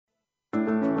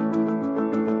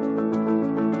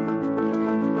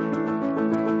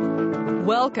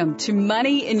Welcome to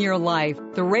Money in Your Life,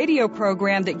 the radio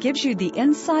program that gives you the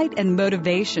insight and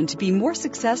motivation to be more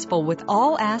successful with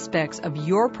all aspects of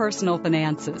your personal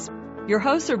finances. Your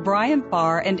hosts are Brian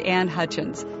Farr and Ann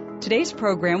Hutchins. Today's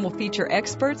program will feature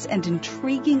experts and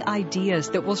intriguing ideas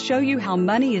that will show you how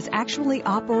money is actually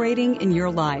operating in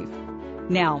your life.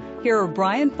 Now, here are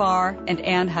Brian Farr and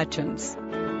Ann Hutchins.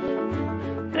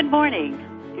 Good morning.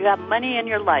 You have Money in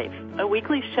Your Life, a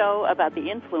weekly show about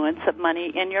the influence of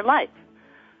money in your life.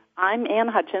 I'm Ann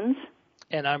Hutchins.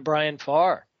 And I'm Brian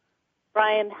Farr.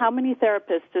 Brian, how many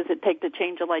therapists does it take to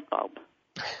change a light bulb?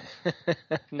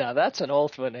 Now, that's an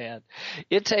old one, Ann.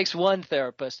 It takes one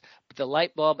therapist, but the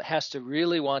light bulb has to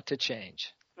really want to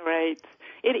change. Right.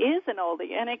 It is an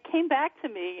oldie, and it came back to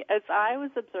me as I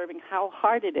was observing how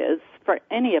hard it is for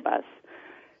any of us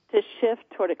to shift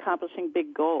toward accomplishing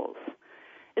big goals.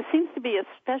 It seems to be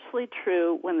especially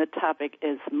true when the topic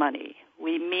is money.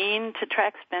 We mean to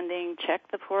track spending, check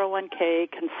the 401k,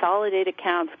 consolidate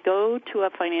accounts, go to a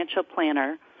financial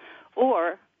planner,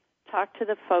 or talk to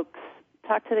the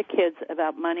kids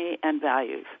about money and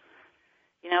values.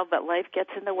 But life gets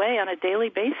in the way on a daily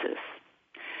basis.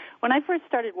 When I first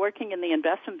started working in the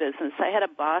investment business, I had a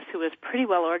boss who was pretty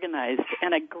well organized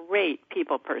and a great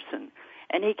people person,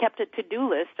 and he kept a to-do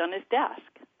list on his desk.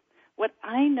 What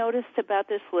I noticed about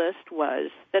this list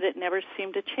was that it never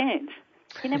seemed to change.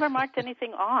 He never marked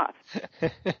anything off.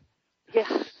 Yeah.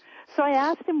 So I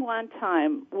asked him one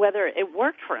time whether it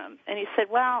worked for him, and he said,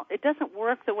 well, it doesn't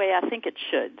work the way I think it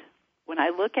should. When I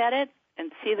look at it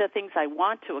and see the things I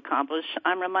want to accomplish,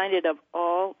 I'm reminded of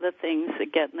all the things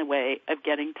that get in the way of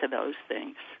getting to those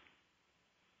things.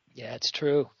 Yeah, it's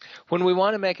true. When we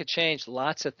want to make a change,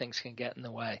 lots of things can get in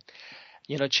the way.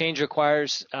 Change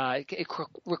requires a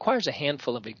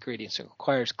handful of ingredients. It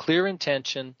requires clear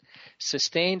intention,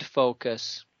 sustained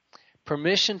focus,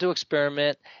 permission to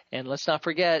experiment, and let's not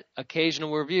forget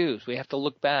occasional reviews. We have to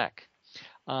look back.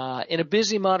 In a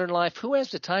busy modern life, who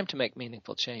has the time to make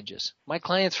meaningful changes? My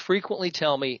clients frequently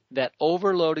tell me that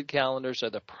overloaded calendars are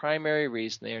the primary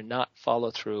reason they are not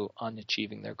follow through on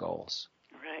achieving their goals.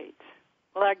 Right.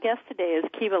 Well, our guest today is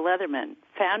Kiva Leatherman,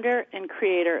 founder and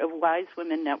creator of Wise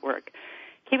Women Network.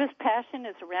 Kiva's passion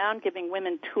is around giving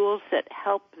women tools that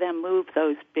help them move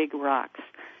those big rocks,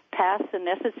 past the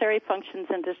necessary functions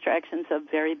and distractions of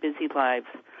very busy lives.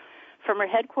 From her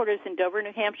headquarters in Dover,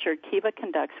 New Hampshire, Kiva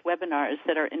conducts webinars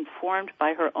that are informed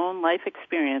by her own life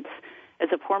experience as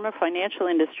a former financial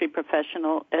industry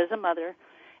professional, as a mother,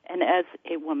 and as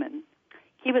a woman.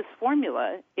 Kiva's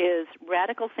formula is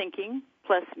radical thinking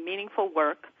plus meaningful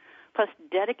work plus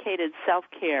dedicated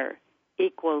self-care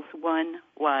equals one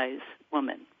wise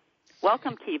woman.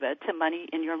 Welcome, Kiva, to Money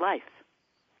in Your Life.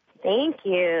 Thank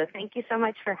you. Thank you so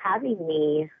much for having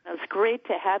me. It's great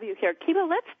to have you here. Kiva,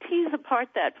 let's tease apart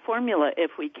that formula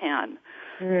if we can.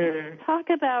 Talk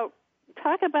about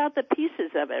the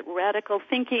pieces of it, radical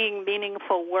thinking,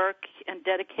 meaningful work, and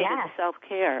dedicated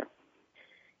self-care.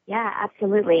 Yeah,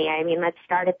 absolutely. I mean, let's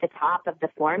start at the top of the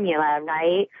formula,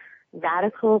 right?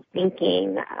 Radical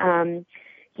thinking.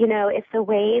 It's the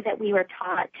way that we were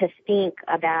taught to think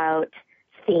about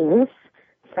things,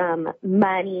 from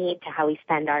money to how we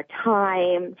spend our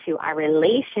time to our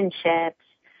relationships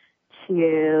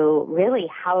to really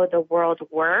how the world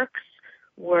works,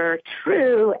 were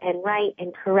true and right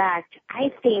and correct.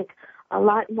 I think a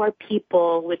lot more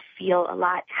people would feel a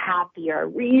lot happier,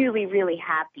 really, really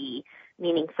happy,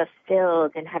 meaning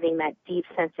fulfilled and having that deep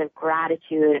sense of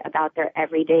gratitude about their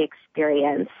everyday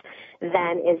experience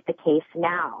than is the case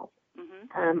now.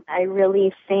 I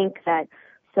really think that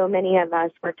so many of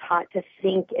us were taught to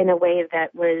think in a way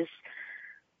that was,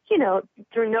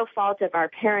 through no fault of our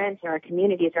parents or our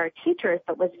communities or our teachers,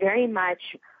 but was very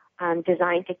much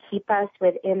designed to keep us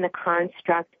within the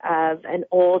construct of an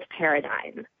old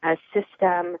paradigm, a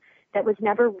system that was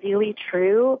never really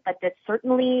true, but that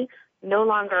certainly no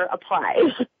longer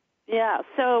applies. Yeah,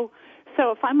 so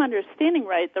if I'm understanding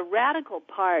right, the radical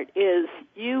part is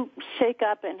you shake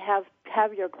up and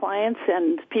have your clients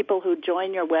and people who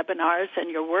join your webinars and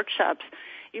your workshops,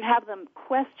 you have them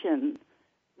question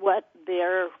what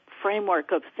their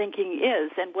framework of thinking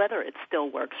is and whether it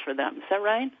still works for them. Is that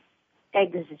right?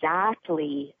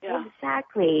 Exactly. Yeah.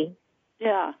 Exactly.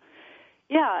 Yeah.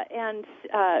 Yeah, and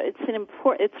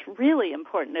it's really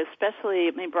important,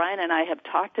 especially, Brian and I have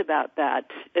talked about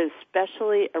that,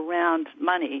 especially around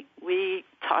money. We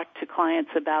talk to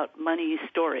clients about money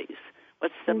stories.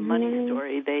 What's the money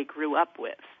story they grew up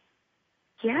with?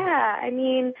 Yeah,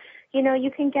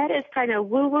 you can get as kind of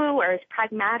woo-woo or as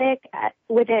pragmatic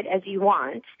with it as you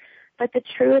want, but the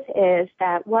truth is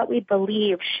that what we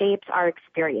believe shapes our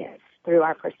experience. through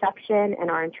our perception and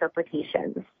our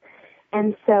interpretations.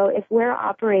 And so if we're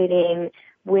operating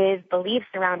with beliefs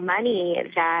around money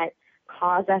that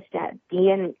cause us to be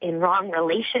in wrong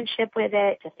relationship with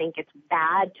it, to think it's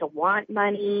bad to want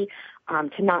money,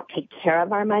 to not take care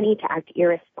of our money, to act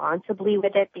irresponsibly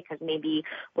with it because maybe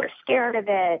we're scared of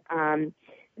it,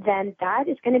 then that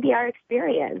is going to be our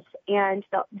experience. And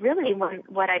really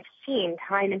what I've seen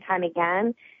time and time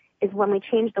again is when we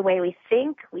change the way we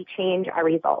think, we change our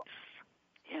results.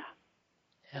 Yeah.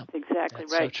 Yep. That's exactly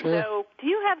That's right. So true. So do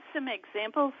you have some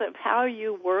examples of how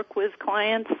you work with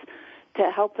clients to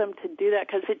help them to do that?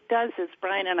 Because it does, as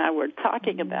Brian and I were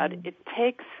talking about,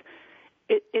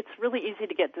 it's really easy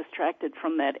to get distracted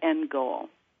from that end goal.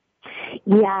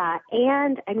 Yeah,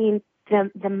 and I mean,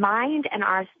 the mind and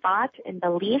our thoughts and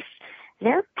beliefs,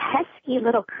 they're pesky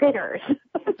little critters.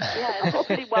 Yeah, it's a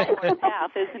pretty well-worn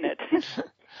path, isn't it?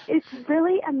 It's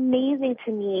really amazing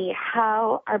to me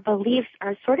how our beliefs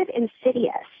are sort of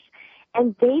insidious,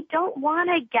 and they don't want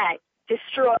to get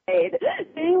destroyed.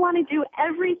 They want to do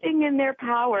everything in their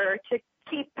power to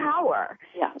keep power.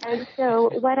 Yeah. And so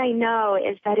what I know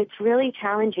is that it's really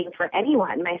challenging for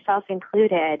anyone, myself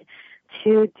included,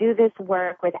 to do this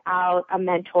work without a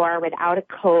mentor, without a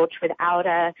coach, without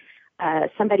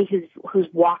somebody who's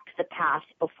walked the path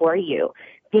before you,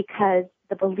 because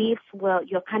the beliefs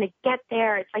you'll kind of get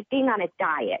there. It's like being on a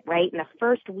diet, right? In the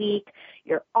first week,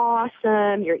 you're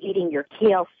awesome. You're eating your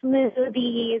kale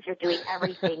smoothies. You're doing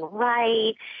everything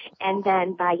right. And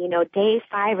then by, day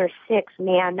 5 or 6,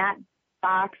 man, that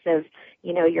box of,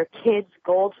 your kid's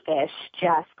goldfish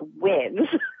just wins.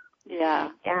 Yeah.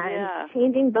 And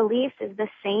changing beliefs is the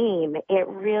same. It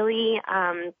really,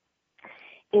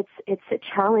 it's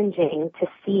challenging to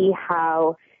see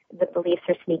how the beliefs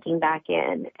are sneaking back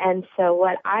in. And so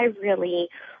what I really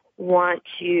want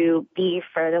to be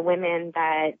for the women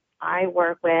that I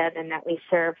work with and that we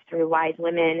serve through Wise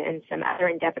Women and some other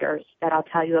endeavors that I'll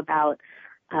tell you about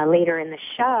later in the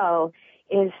show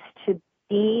is to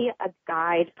be a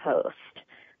guidepost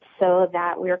so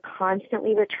that we're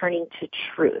constantly returning to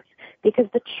truth. Because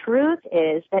the truth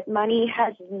is that money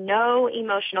has no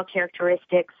emotional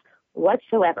characteristics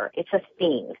whatsoever. It's a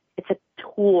thing. It's a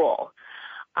tool.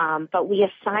 But we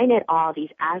assign it all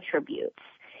these attributes.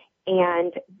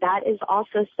 And that is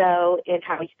also so in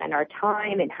how we spend our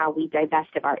time and how we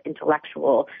divest of our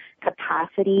intellectual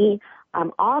capacity,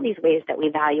 all these ways that we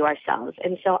value ourselves.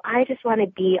 And so I just want to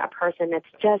be a person that's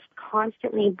just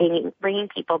constantly bringing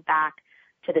people back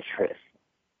to the truth.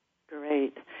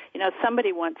 Great.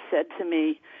 Somebody once said to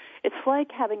me, it's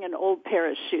like having an old pair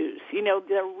of shoes.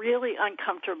 They're really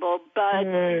uncomfortable, but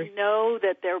you know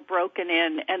that they're broken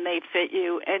in and they fit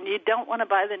you, and you don't want to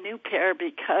buy the new pair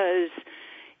because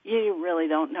you really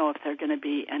don't know if they're going to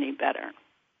be any better.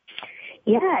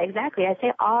 Yeah, exactly. I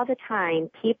say all the time,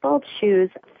 people choose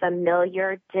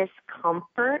familiar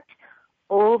discomfort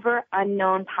over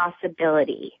unknown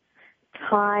possibility,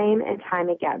 time and time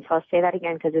again. So I'll say that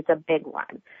again because it's a big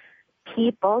one.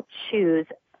 People choose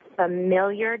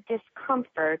familiar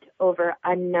discomfort over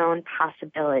unknown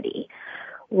possibility.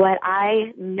 What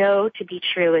I know to be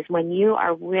true is when you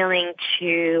are willing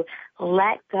to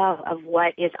let go of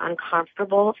what is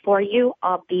uncomfortable for you,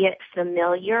 albeit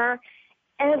familiar,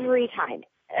 every time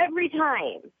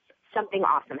something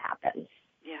awesome happens.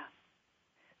 Yeah.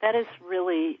 That is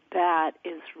really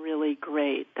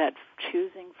great, that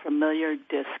choosing familiar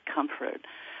discomfort.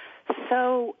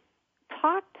 So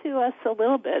talk to us a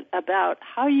little bit about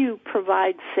how you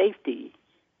provide safety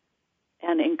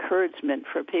and encouragement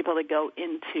for people to go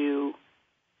into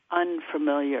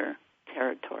unfamiliar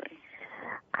territory.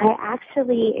 I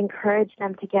actually encourage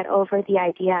them to get over the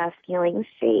idea of feeling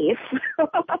safe.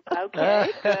 Okay,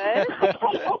 good.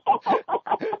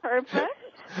 Perfect.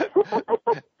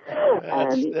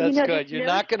 That's good. You're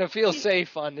not going to feel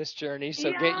safe on this journey,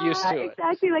 so get used to it.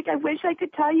 Exactly. Like I wish I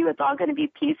could tell you it's all going to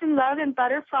be peace and love and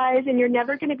butterflies and you're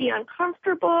never going to be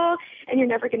uncomfortable and you're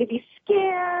never going to be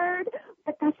scared,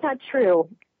 but that's not true.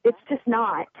 It's just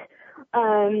not.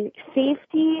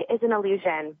 Safety is an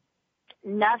illusion.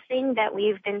 Nothing that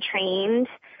we've been trained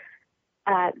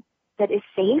that is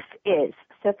safe is.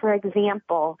 So, for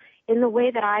example, in the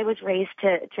way that I was raised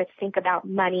to think about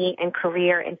money and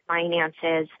career and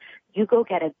finances, you go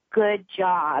get a good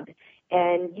job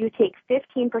and you take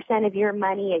 15% of your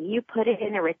money and you put it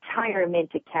in a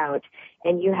retirement account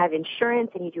and you have insurance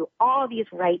and you do all these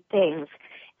right things.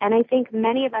 And I think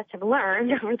many of us have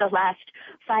learned over the last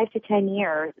 5 to 10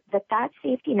 years that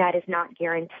safety net is not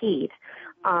guaranteed.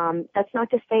 That's not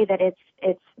to say that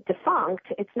it's defunct.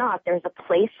 It's not. There's a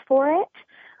place for it,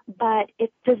 but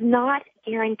it does not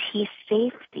guarantee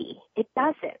safety. It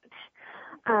doesn't.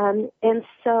 And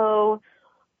so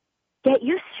get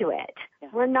used to it. Yeah.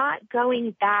 We're not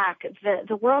going back.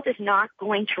 The world is not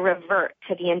going to revert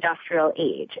to the industrial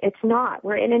age. It's not.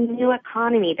 We're in a new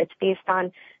economy that's based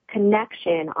on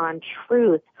connection, on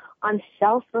truth, on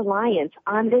self-reliance,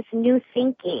 on this new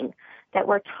thinking that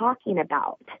we're talking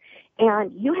about.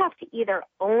 And you have to either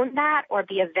own that or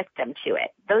be a victim to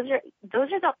it. Those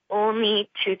are the only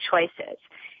two choices.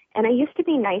 And I used to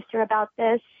be nicer about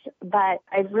this, but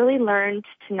I've really learned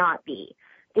to not be,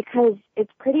 because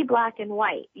it's pretty black and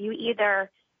white. You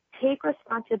either take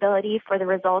responsibility for the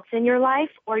results in your life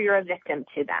or you're a victim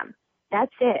to them.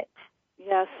 That's it.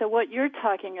 Yeah, so what you're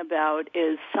talking about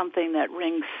is something that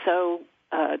rings so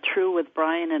true with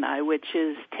Brian and I, which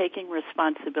is taking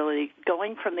responsibility,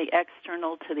 going from the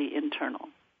external to the internal.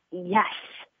 Yes.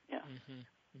 Yeah. Mm-hmm.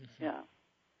 Mm-hmm. Yeah.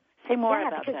 Say more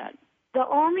about that.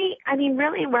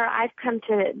 Really where I've come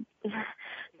to, the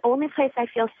only place I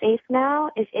feel safe now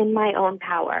is in my own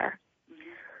power.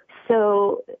 Mm-hmm.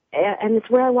 So, and it's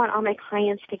where I want all my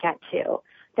clients to get to,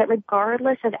 that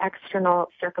regardless of external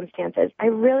circumstances, I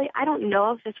don't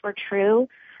know if this were true,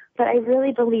 but I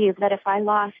really believe that if I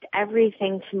lost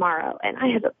everything tomorrow, and I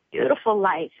have a beautiful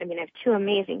life, I have 2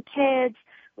 amazing kids,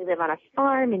 we live on a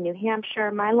farm in New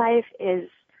Hampshire, my life is,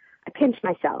 I pinch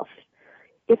myself.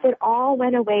 If it all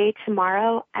went away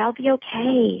tomorrow, I'll be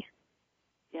okay.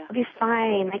 Yeah. I'll be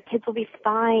fine. My kids will be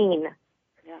fine.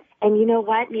 Yeah. And you know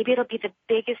what? Maybe it'll be the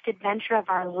biggest adventure of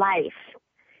our life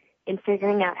in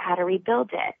figuring out how to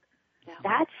rebuild it. Yeah.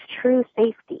 That's true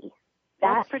safety.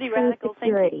 That's pretty true radical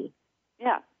security. thinking.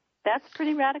 Yeah, that's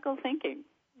pretty radical thinking.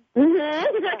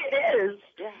 Mm-hmm. It is.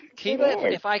 Yeah.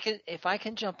 Kiva, if I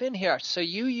can jump in here. So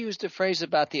you used a phrase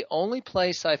about the only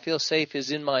place I feel safe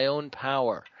is in my own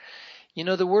power.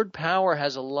 The word power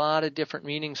has a lot of different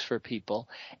meanings for people.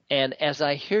 And as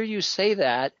I hear you say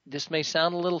that, this may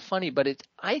sound a little funny, but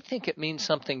I think it means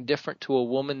something different to a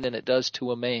woman than it does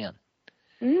to a man.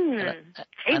 And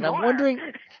I'm wondering,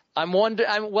 I'm going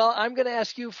to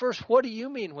ask you first, what do you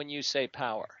mean when you say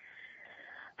power?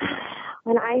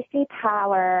 When I say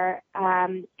power,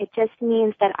 it just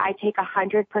means that I take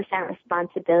 100%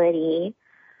 responsibility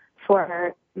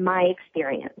for my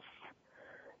experience.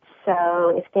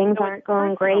 So if things aren't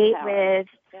going great with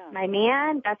my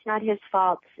man, that's not his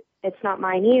fault. It's not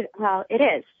mine either. Well, it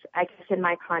is, I guess, in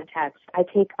my context. I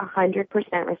take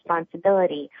 100%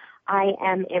 responsibility. I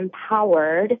am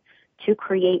empowered to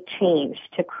create change,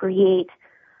 to create,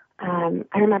 I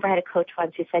remember I had a coach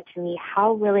once who said to me,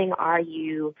 how willing are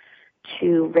you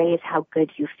to raise how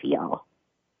good you feel?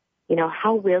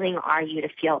 How willing are you to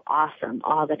feel awesome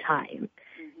all the time?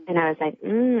 And I was like,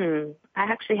 I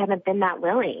actually haven't been that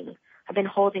willing. I've been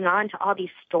holding on to all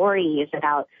these stories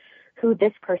about who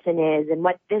this person is and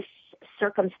what this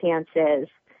circumstance is.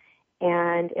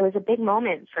 And it was a big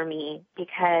moment for me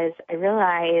because I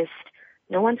realized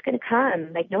no one's going to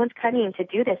come. No one's coming to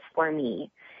do this for me.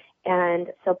 And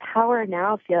so power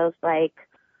now feels like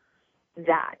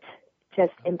that,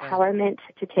 just empowerment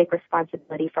to take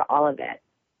responsibility for all of it.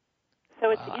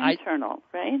 So it's internal,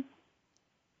 right?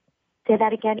 Say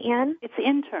that again, Anne? It's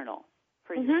internal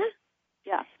for you. Mm-hmm.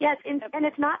 Yeah. Yes, and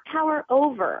it's not power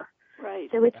over. Right.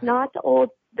 So it's not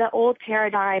the old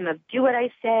paradigm of do what I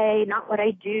say, not what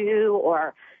I do,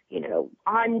 or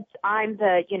I'm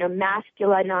the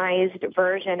masculinized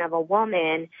version of a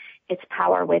woman. It's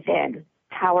power within,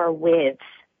 power with.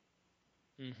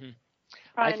 Mm-hmm.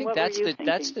 Brian, I think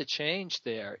that's the change.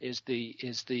 There is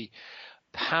the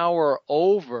power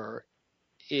over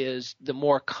is the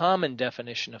more common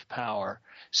definition of power.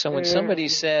 So when somebody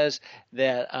says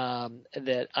that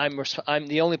that I'm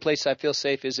the only place I feel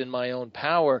safe is in my own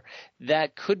power,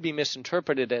 that could be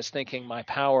misinterpreted as thinking my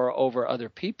power over other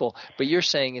people. But you're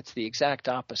saying it's the exact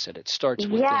opposite. It starts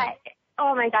within. Yeah.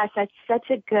 Oh my gosh, that's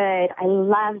I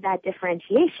love that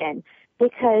differentiation,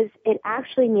 because it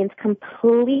actually means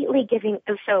completely giving.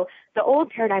 So the old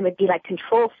paradigm would be like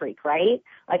control freak, right?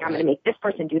 Like I'm going to make this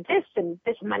person do this and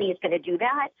this money is going to do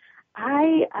that.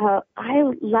 I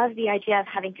love the idea of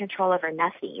having control over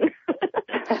nothing.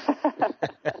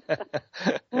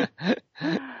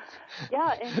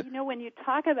 Yeah, and when you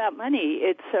talk about money,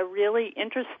 it's a really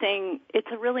interesting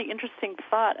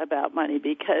thought about money,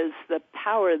 because the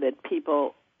power that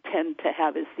people tend to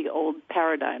have is the old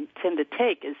paradigm, tend to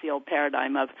take is the old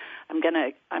paradigm of I'm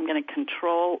gonna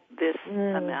control this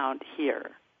amount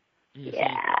here.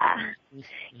 Yeah.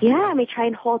 Yeah, and we try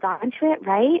and hold on to it,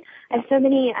 right? I have so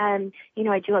many, I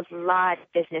do a lot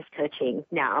of business coaching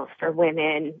now for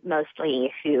women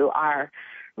mostly who are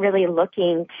really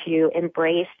looking to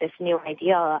embrace this new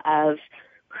ideal of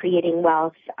creating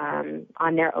wealth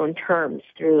on their own terms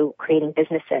through creating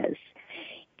businesses.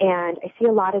 And I see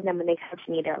a lot of them when they come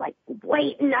to me, they're like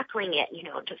white knuckling it,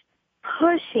 just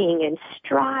pushing and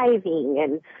striving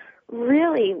and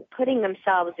really putting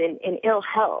themselves in ill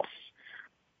health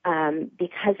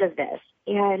because of this.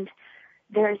 And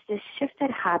there's this shift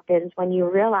that happens when you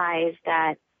realize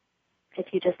that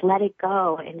if you just let it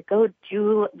go and go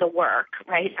do the work,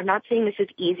 right? I'm not saying this is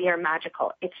easy or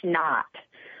magical. It's not.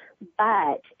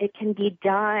 But it can be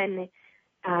done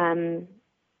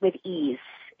with ease.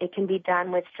 It can be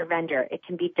done with surrender. It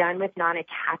can be done with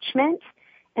non-attachment.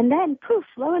 And then, poof,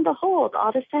 lo and behold, all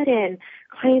of a sudden,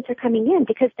 clients are coming in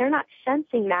because they're not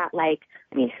sensing that,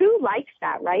 who likes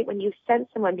that, right? When you sense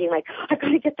someone being like, I've got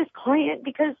to get this client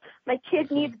because my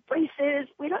kid needs braces.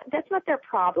 That's not their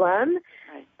problem.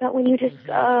 Right. But when you just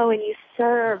go and you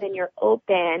serve and you're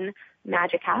open,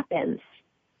 magic happens.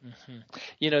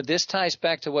 Mm-hmm. This ties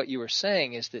back to what you were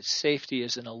saying, is that safety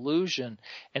is an illusion,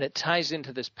 and it ties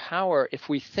into this power. If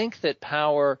we think that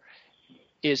power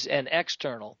is an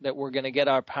external, that we're going to get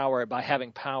our power by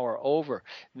having power over,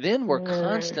 then we're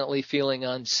constantly feeling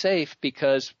unsafe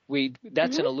because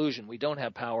that's an illusion. We don't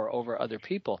have power over other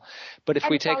people. But if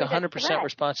we take 100%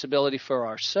 responsibility for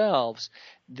ourselves,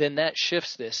 then that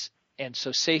shifts this. And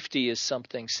so safety is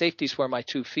where my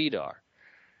 2 feet are.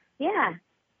 Yeah.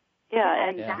 Yeah,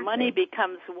 and money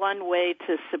becomes one way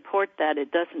to support that.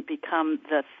 It doesn't become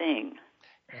the thing.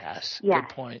 Yes, good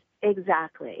point.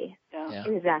 Exactly. Yeah.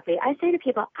 Exactly. I say to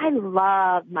people, I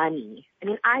love money.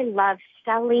 I love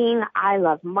selling. I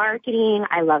love marketing.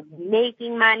 I love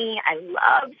making money. I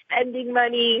love spending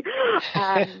money.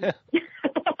 I'm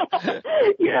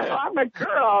a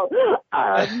girl.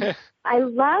 I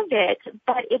love it,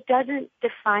 but it doesn't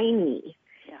define me.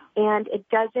 Yeah. And it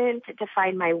doesn't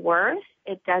define my worth.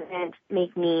 It doesn't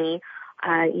make me,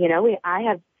 I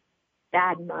have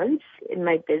bad months in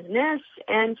my business,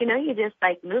 and you just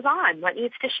move on. What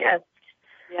needs to shift?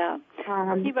 Yeah.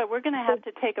 Kiva, we're going to have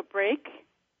to take a break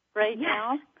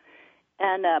now,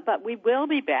 and but we will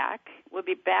be back. We'll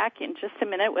be back in just a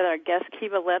minute with our guest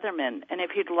Kiva Leatherman. And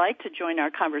if you'd like to join our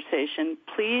conversation,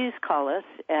 please call us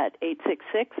at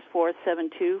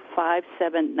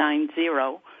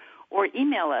 866-472-5790 or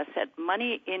email us at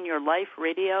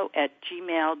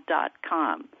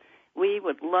moneyinyourliferadio@gmail.com. We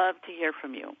would love to hear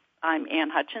from you. I'm Ann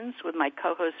Hutchins with my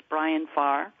co-host Brian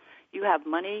Farr. You have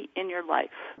money in your life.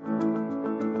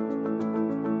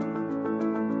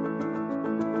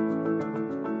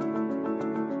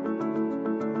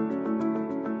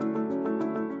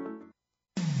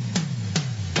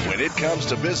 When it comes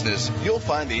to business, you'll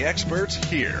find the experts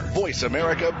here. Voice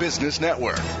America Business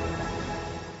Network.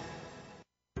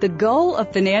 The goal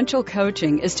of financial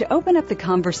coaching is to open up the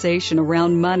conversation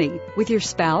around money with your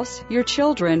spouse, your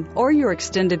children, or your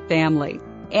extended family.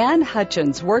 Ann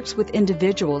Hutchins works with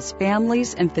individuals,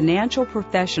 families, and financial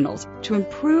professionals to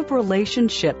improve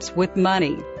relationships with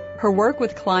money. Her work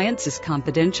with clients is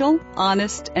confidential,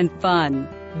 honest, and fun.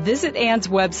 Visit Ann's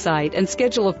website and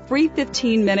schedule a free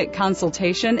 15-minute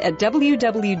consultation at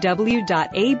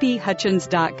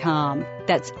www.abhutchins.com.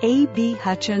 That's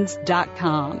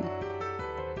abhutchins.com.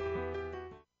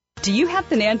 Do you have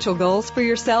financial goals for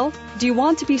yourself? Do you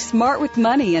want to be smart with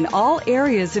money in all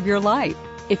areas of your life?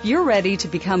 If you're ready to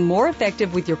become more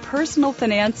effective with your personal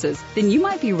finances, then you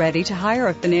might be ready to hire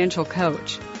a financial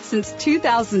coach. Since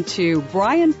 2002,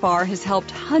 Brian Farr has helped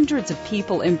hundreds of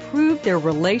people improve their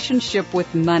relationship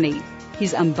with money.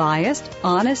 He's unbiased,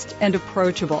 honest, and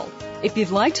approachable. If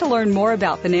you'd like to learn more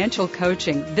about financial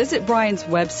coaching, visit Brian's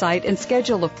website and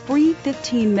schedule a free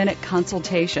 15-minute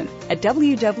consultation at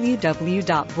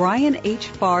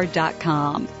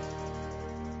www.brianhfarr.com.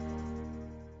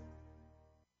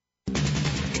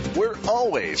 We're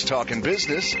always talking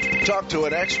business. Talk to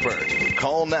an expert.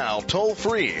 Call now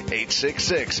toll-free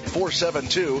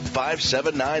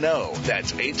 866-472-5790.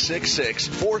 That's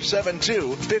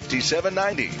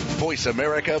 866-472-5790. Voice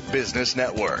America Business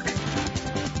Network.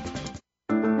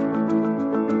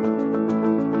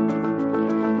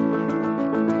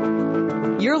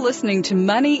 You're listening to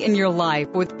Money in Your Life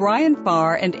with Brian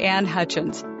Farr and Ann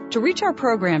Hutchins. To reach our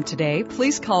program today,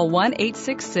 please call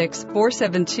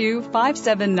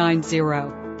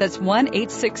 1-866-472-5790. That's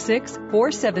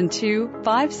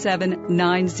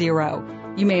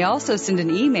 1-866-472-5790. You may also send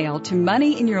an email to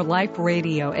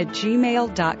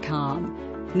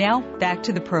moneyinyourliferadio@gmail.com. Now, back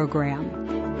to the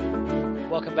program.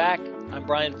 Welcome back. I'm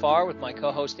Brian Farr with my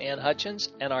co-host Ann Hutchins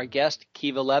and our guest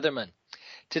Kiva Leatherman.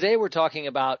 Today we're talking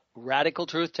about radical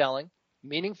truth-telling,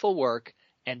 meaningful work,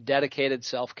 and dedicated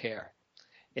self-care.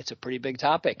 It's a pretty big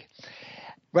topic.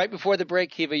 Right before the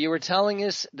break, Kiva, you were telling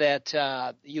us that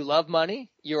you love money.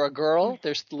 You're a girl.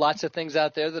 There's lots of things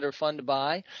out there that are fun to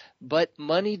buy, but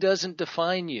money doesn't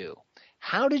define you.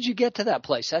 How did you get to that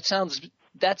place? That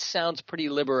sounds pretty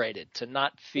liberated, to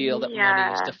not feel that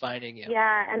money is defining you.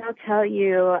 Yeah, and I'll tell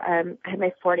you, I had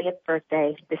my 40th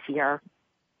birthday this year.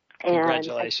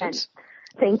 Congratulations.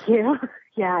 Thank you.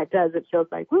 Yeah, it does. It feels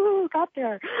like, woo, got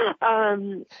there.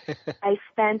 I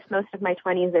spent most of my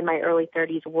 20s and my early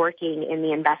 30s working in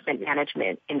the investment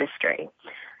management industry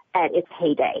at its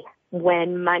heyday,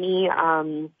 when money,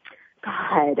 it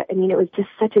was just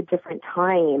such a different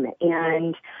time.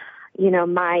 And,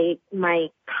 my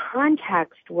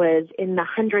context was in the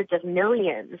hundreds of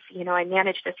millions. I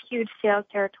managed this huge sales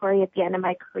territory at the end of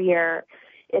my career.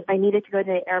 If I needed to go to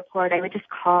the airport, I would just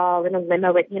call, and a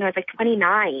limo would, I was like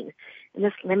 29, and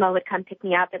this limo would come pick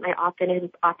me up at my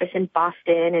office in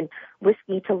Boston and whisk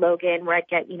me to Logan, where I'd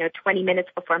get, 20 minutes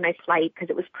before my flight because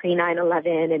it was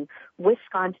pre-9/11, and whisk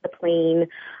onto the plane.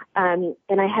 And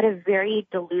I had a very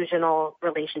delusional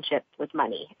relationship with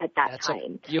money at that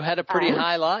time. You had a pretty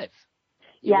high life.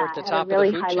 You yeah, were at the I top had a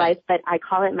really high life, but I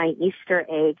call it my Easter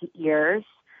egg years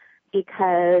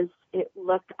because it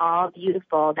looked all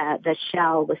beautiful. That the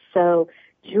shell was so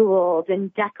jeweled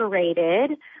and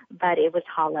decorated, but it was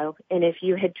hollow. And if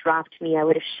you had dropped me, I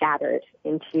would have shattered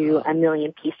into a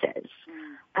million pieces.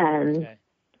 I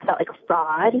felt like a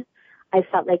fraud. I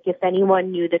felt like if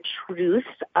anyone knew the truth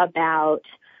about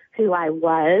who I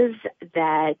was,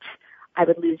 that I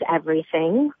would lose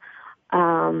everything.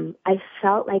 I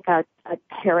felt like a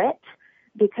parrot,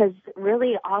 because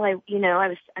really all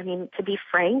to be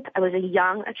frank, I was a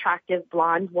young, attractive,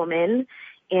 blonde woman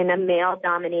in a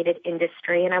male-dominated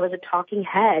industry, and I was a talking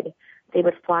head. They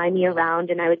would fly me around,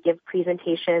 and I would give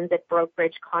presentations at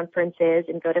brokerage conferences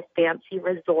and go to fancy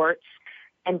resorts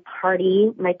and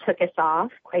party my tuchus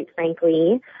off, quite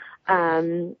frankly,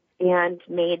 and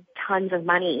made tons of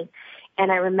money.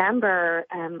 And I remember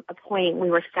a point we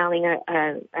were selling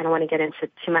I don't want to get into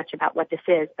too much about what this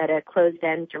is, but a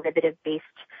closed-end derivative-based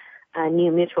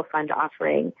new mutual fund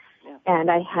offering. Yeah. And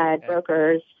I had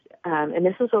brokers, and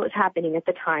this was what was happening at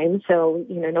the time. So,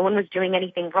 no one was doing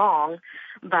anything wrong,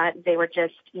 but they were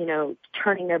just,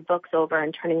 turning their books over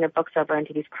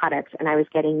into these products. And I was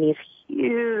getting these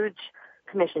huge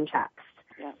commission checks.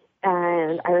 Yeah.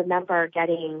 And I remember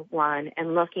getting one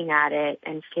and looking at it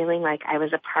and feeling like I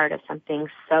was a part of something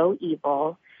so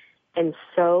evil and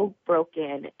so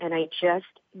broken. And I just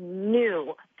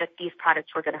knew that these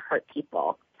products were going to hurt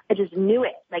people. I just knew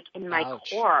it, like in my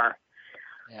core.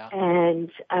 Yeah. And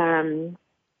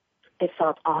it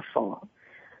felt awful.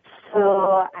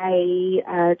 So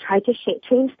I tried to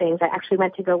change things. I actually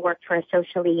went to go work for a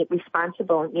socially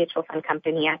responsible mutual fund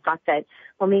company. I thought that,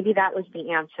 well, maybe that was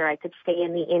the answer. I could stay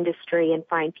in the industry and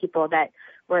find people that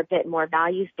were a bit more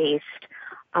values-based.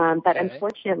 But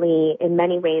unfortunately, in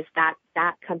many ways,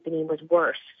 that company was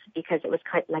worse because it was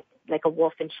kind of like a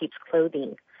wolf in sheep's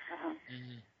clothing. Uh-huh.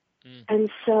 Mm-hmm. And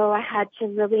so I had to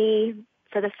really,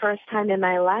 for the first time in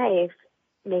my life,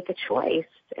 make a choice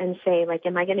and say, like,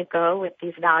 am I going to go with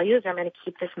these values, or am I going to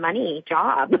keep this money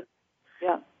job?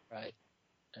 Yeah. Right.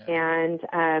 Yeah.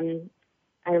 And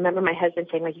I remember my husband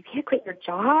saying, like, you can't quit your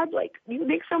job. Like, you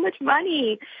make so much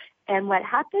money. And what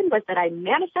happened was that I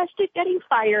manifested getting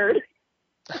fired.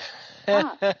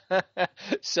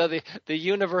 So the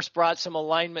universe brought some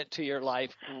alignment to your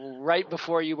life right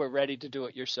before you were ready to do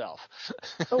it yourself.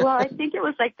 Well, I think it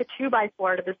was like the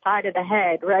 2x4 to the side of the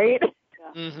head, right?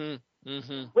 Yeah. Mm-hmm.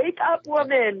 Mm-hmm. Wake up,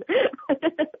 woman!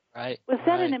 Right. Was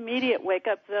that an immediate wake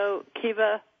up, though,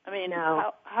 Kiva? I mean,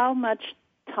 no. How much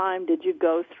time did you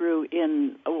go through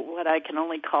in what I can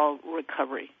only call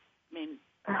recovery? I mean,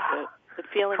 the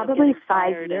feeling probably of getting 5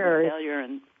 fired years. And failure,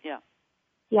 and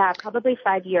Yeah, probably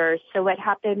 5 years. So what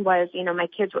happened was, my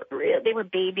kids they were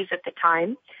babies at the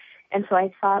time, and so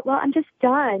I thought, well, I'm just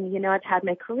done. I've had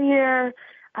my career.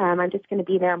 I'm just going to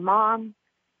be their mom.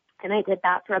 And I did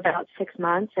that for about 6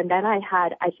 months. And then I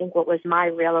had, I think, what was my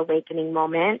real awakening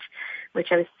moment,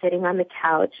 which I was sitting on the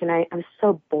couch and I was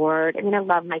so bored. I mean, I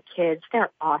love my kids.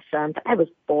 They're awesome. But I was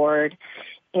bored.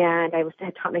 And I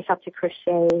had taught myself to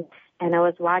crochet. And I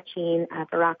was watching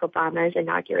Barack Obama's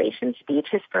inauguration speech,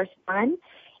 his first one.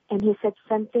 And he said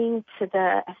something to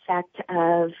the effect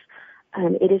of,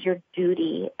 it is your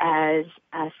duty as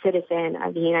a citizen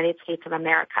of the United States of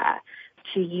America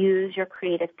to use your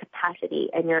creative capacity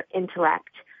and your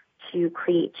intellect to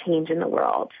create change in the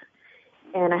world.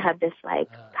 And I had this God,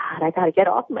 I got to get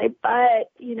off my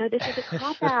butt. This is a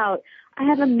cop-out. I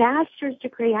have a master's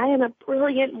degree. I am a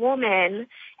brilliant woman,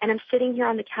 and I'm sitting here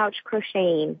on the couch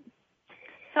crocheting.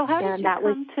 So how did you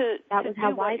come to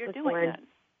do what you're doing then?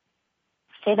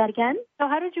 Say that again? So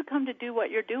how did you come to do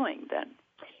what you're doing then?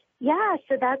 Yeah,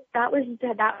 so that was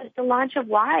the launch of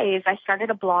Wise. I started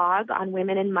a blog on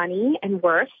women and money and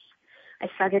worth. I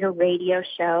started a radio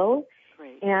show.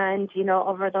 Great. And,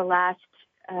 over the last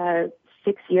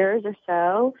 6 years or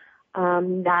so,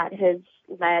 that has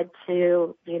led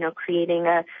to, creating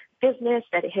a business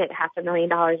that hit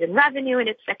 $500,000 in revenue in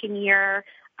its second year.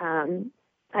 I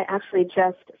actually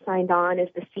just signed on as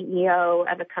the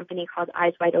CEO of a company called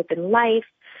Eyes Wide Open Life,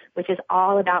 which is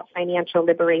all about financial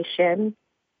liberation.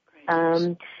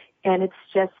 And it's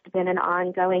just been an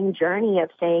ongoing journey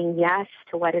of saying yes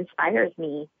to what inspires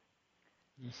me.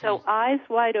 So Eyes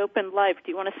Wide Open Life,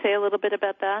 do you want to say a little bit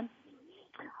about that?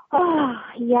 Oh,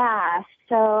 yeah.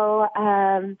 So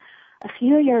a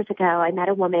few years ago, I met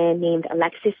a woman named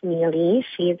Alexis Neely.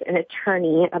 She's an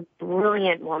attorney, a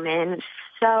brilliant woman,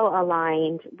 so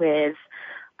aligned with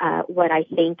what I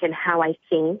think and how I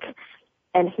think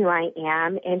and who I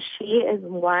am. And she is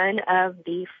one of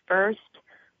the first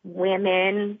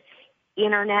women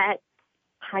internet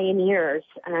pioneers.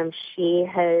 She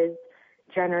has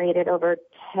generated over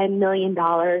 $10 million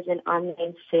in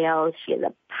online sales. She is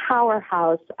a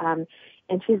powerhouse, and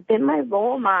she's been my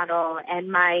role model.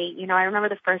 And I remember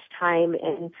the first time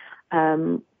in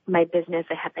my business,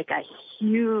 I had like a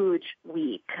huge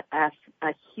week, a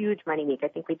huge money week. I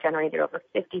think we generated over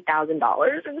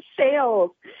 $50,000 in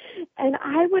sales. And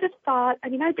I would have thought,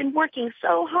 I've been working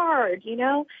so hard,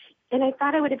 and I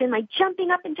thought I would have been like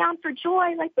jumping up and down for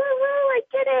joy, like, woo, I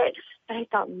did it. But I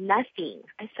felt nothing.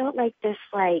 I felt like this,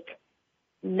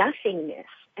 nothingness.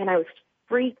 And I was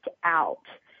freaked out.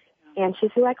 And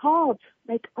she's who I called.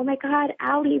 Like, oh my God,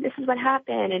 Allie, this is what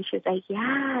happened. And she was like,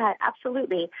 yeah,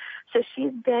 absolutely. So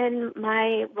she's been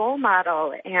my role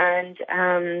model. And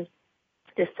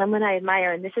there's someone I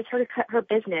admire. And this is her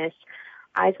business.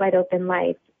 Eyes Wide Open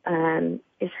Life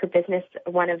is her business,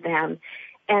 one of them.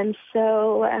 And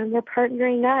so we're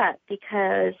partnering up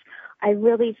because I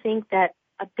really think that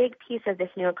a big piece of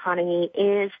this new economy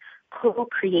is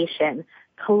co-creation,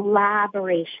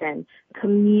 collaboration,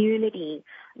 community.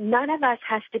 None of us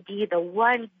has to be the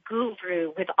one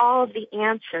guru with all of the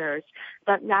answers,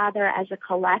 but rather as a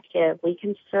collective, we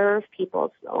can serve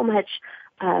people so much,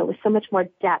 with so much more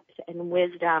depth and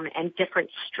wisdom and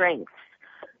different strengths.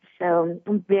 So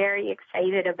I'm very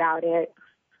excited about it.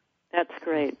 That's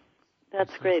great.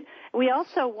 That's great. We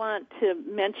also want to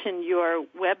mention your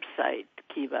website,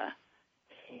 Kiva.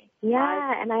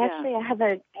 Yeah, and I have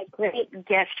a great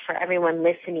gift for everyone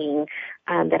listening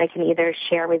that I can either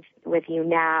share with you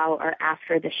now or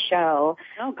after the show.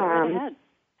 Oh, go right ahead.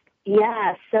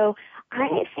 Yeah, so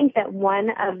I think that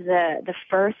one of the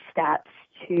first steps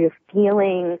to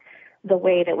feeling the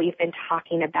way that we've been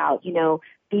talking about,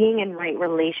 being in right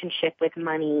relationship with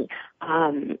money,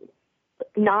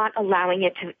 not allowing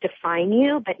it to define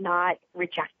you, but not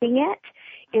rejecting it,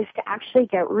 is to actually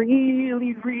get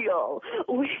really real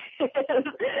with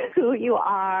who you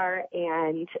are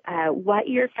and what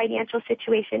your financial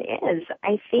situation is.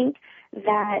 I think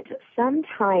that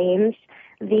sometimes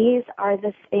these are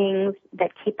the things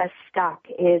that keep us stuck,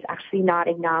 is actually not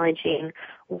acknowledging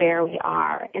where we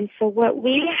are. And so what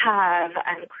we have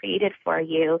created for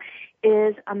you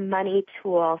is a money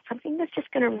tool, something that's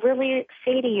just going to really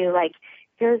say to you, like,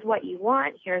 here's what you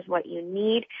want, here's what you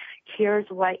need, here's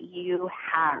what you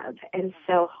have. And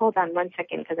so hold on one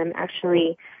second, because I'm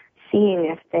actually seeing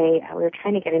if we're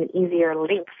trying to get an easier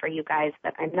link for you guys,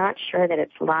 but I'm not sure that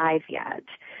it's live yet.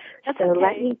 That's so okay.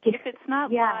 Let me if it's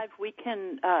not live, we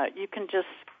can, you can just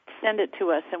send it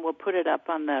to us and we'll put it up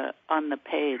on the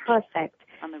page. Perfect.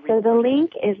 So the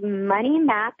link is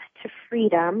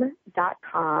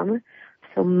moneymaptofreedom.com.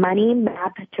 So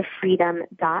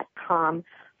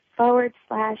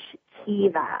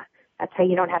moneymaptofreedom.com/Kiva. That's how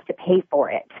you don't have to pay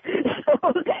for it.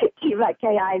 So Kiva,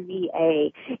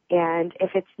 Kiva. And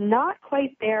if it's not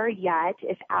quite there yet,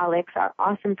 if Alex, our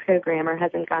awesome programmer,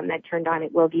 hasn't gotten that turned on,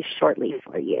 it will be shortly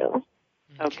for you.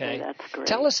 Okay, that's great.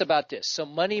 Tell us about this. So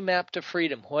Money Map to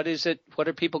Freedom, what is it? What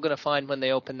are people going to find when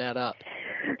they open that up?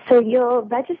 So you'll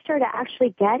register to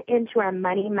actually get into our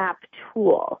Money Map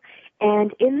tool.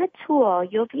 And in the tool,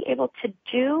 you'll be able to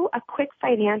do a quick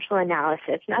financial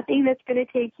analysis, nothing that's going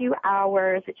to take you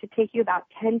hours. It should take you about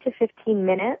 10 to 15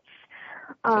 minutes.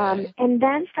 And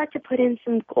then start to put in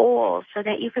some goals so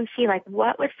that you can see, like,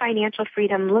 what would financial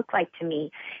freedom look like to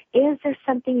me? Is there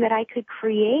something that I could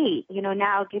create,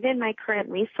 now given my current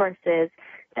resources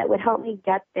that would help me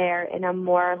get there in a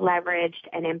more leveraged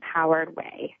and empowered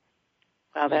way?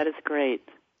 Wow, that is great.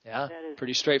 Yeah,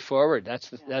 pretty straightforward. That's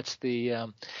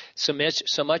the so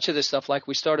much of this stuff, like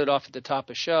we started off at the top of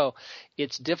the show,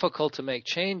 it's difficult to make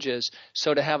changes.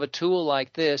 So to have a tool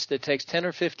like this that takes 10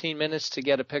 or 15 minutes to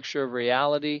get a picture of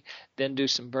reality, then do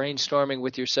some brainstorming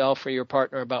with yourself or your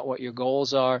partner about what your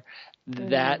goals are,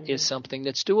 that is something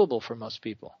that's doable for most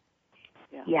people.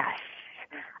 Yeah. Yes,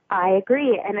 I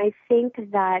agree. And I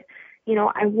think that,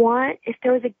 if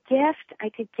there was a gift I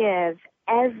could give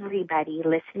everybody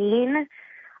listening,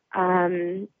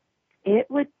 it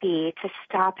would be to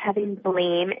stop having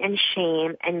blame and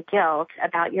shame and guilt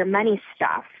about your money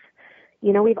stuff.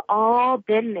 We've all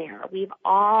been there. We've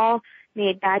all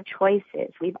made bad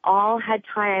choices. We've all had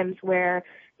times where,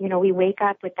 we wake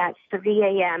up with that 3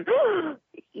 a.m.,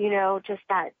 just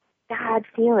that bad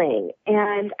feeling.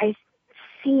 And I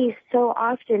see so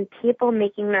often people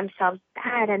making themselves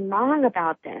bad and wrong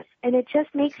about this. And it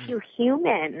just makes you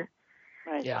human.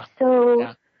 Right. Yeah. So...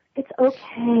 Yeah. It's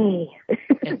okay.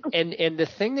 and the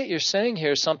thing that you're saying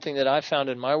here is something that I've found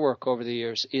in my work over the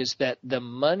years, is that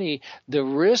the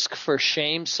risk for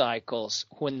shame cycles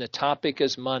when the topic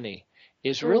is money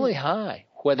is really high,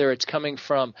 whether it's coming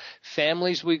from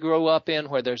families we grew up in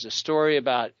where there's a story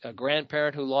about a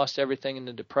grandparent who lost everything in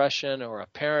the Depression, or a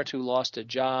parent who lost a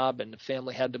job and the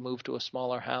family had to move to a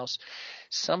smaller house.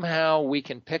 Somehow we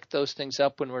can pick those things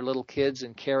up when we're little kids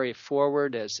and carry it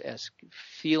forward as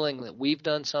feeling that we've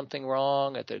done something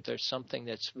wrong, that there's something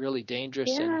that's really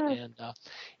dangerous. Yeah. And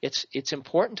it's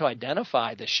important to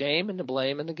identify the shame and the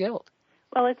blame and the guilt.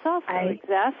 Well, it's also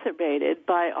exacerbated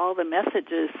by all the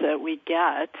messages that we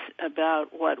get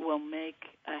about what will make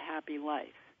a happy life.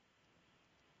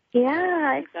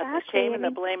 Yeah, you've got the shame and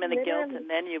the blame and the guilt, and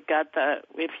then you've got the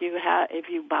if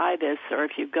you buy this, or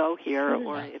if you go here,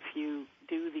 or if you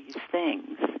do these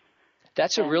things.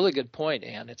 That's a really good point,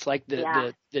 Ann. It's like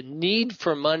the need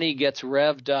for money gets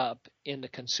revved up in the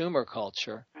consumer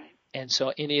culture, right. And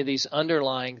so any of these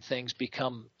underlying things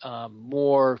become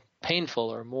more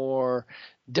painful or more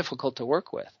difficult to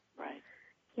work with. Right.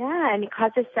 Yeah, and it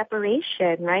causes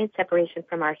separation, right? Separation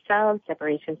from ourselves,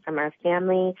 separation from our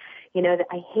family.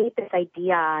 I hate this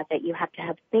idea that you have to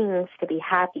have things to be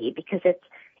happy, because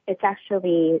it's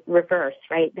actually reverse,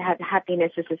 right?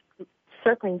 Happiness is just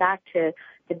circling back to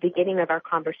the beginning of our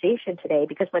conversation today,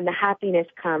 because when the happiness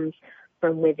comes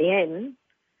from within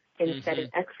instead of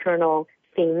external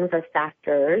things or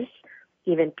factors,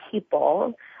 even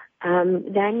people,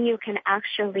 then you can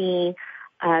actually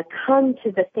come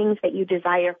to the things that you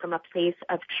desire from a place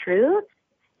of truth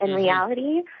and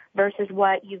reality versus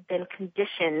what you've been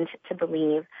conditioned to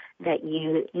believe that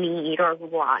you need or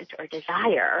want or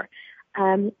desire.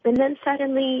 And then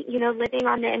suddenly, living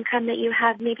on the income that you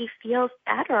have maybe feels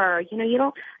better.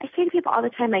 I say to people all the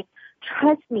time, like,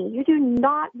 trust me, you do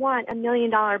not want $1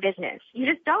 million business. You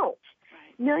just don't.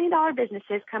 $1 million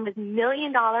businesses come with $1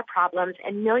 million problems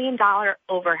and $1 million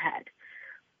overhead.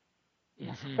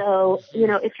 So,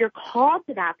 if you're called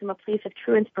to that from a place of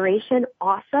true inspiration,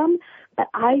 awesome. But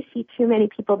I see too many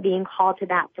people being called to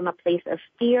that from a place of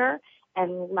fear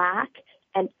and lack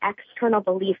and external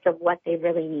beliefs of what they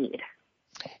really need.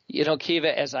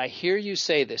 Kiva, as I hear you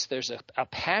say this, there's a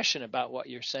passion about what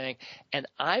you're saying, and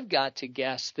I've got to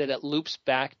guess that it loops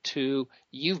back to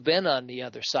you've been on the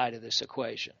other side of this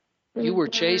equation. You were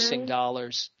chasing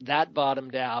dollars, that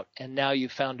bottomed out, and now you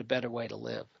found a better way to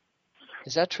live.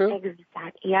 Is that true?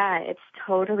 Exactly. Yeah, it's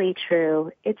totally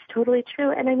true. It's totally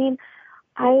true. And I mean,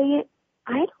 I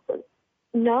don't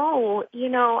know.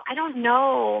 I don't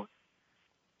know.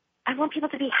 I want people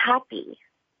to be happy.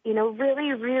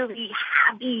 Really, really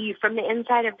happy from the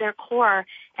inside of their core.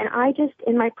 And I just,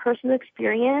 in my personal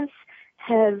experience,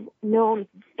 have known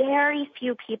very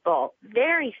few people,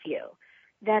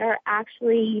 that are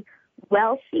actually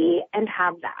wealthy and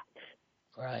have that.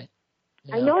 Right.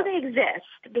 Yeah. I know they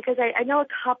exist because I know a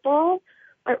couple,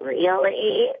 but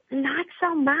really not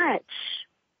so much.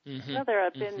 Well, there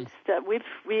have been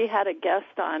we had a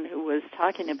guest on who was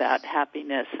talking about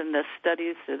happiness, and the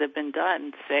studies that have been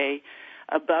done say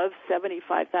above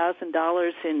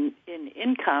 $75,000 in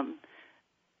income,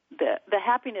 the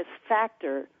happiness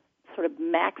factor sort of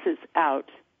maxes out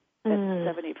at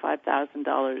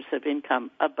 $75,000 of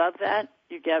income. Above that,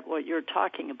 you get what you're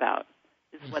talking about,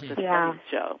 is what the studies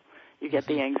show. You get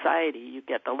the anxiety, you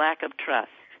get the lack of trust,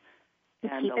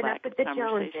 and keeping the lack up with of the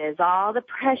Joneses, all the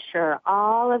pressure,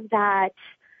 all of that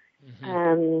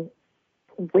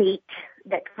weight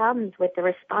that comes with the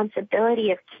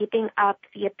responsibility of keeping up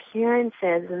the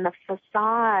appearances and the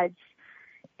facades.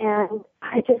 And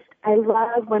I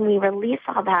love when we release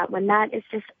all that, when that is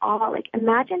just all, like,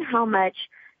 imagine how much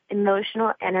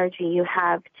emotional energy you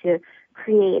have to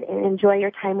create and enjoy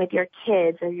your time with your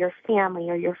kids or your family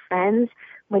or your friends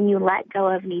when you let go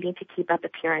of needing to keep up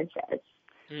appearances.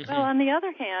 Well, on the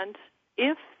other hand,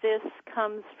 if this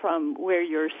comes from where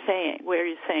you're saying,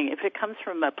 if it comes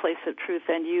from a place of truth,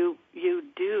 and you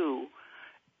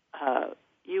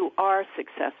are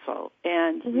successful,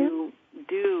 and you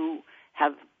do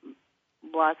have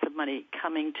lots of money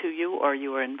coming to you, or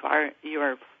you are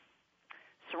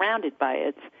surrounded by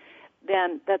it,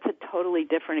 then that's a totally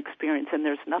different experience, and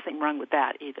there's nothing wrong with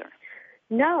that either.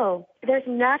 No, there's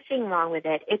nothing wrong with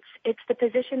it. It's the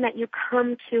position that you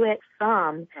come to it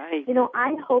from. Right. You know,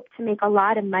 I hope to make a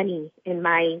lot of money in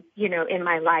my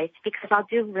life because I'll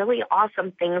do really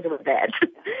awesome things with it.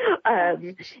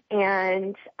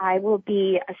 And I will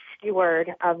be a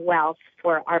steward of wealth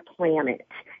for our planet.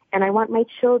 And I want my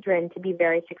children to be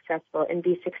very successful and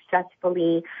be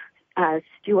successfully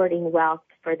stewarding wealth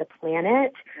for the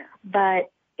planet.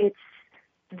 But it's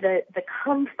the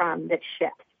come from that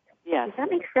shifts. Yes. Does that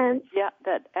make sense? Yeah,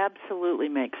 that absolutely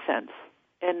makes sense.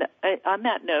 And on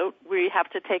that note, we have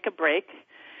to take a break.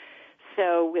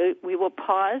 So we will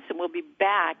pause, and we'll be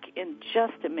back in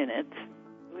just a minute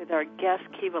with our guest,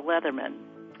 Kiva Leatherman.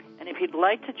 And if you'd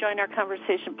like to join our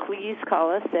conversation, please call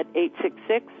us at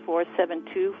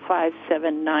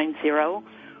 866-472-5790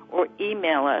 or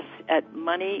email us at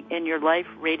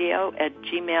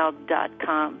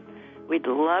moneyinyourliferadio@gmail.com. We'd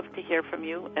love to hear from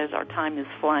you as our time is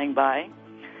flying by.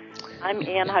 I'm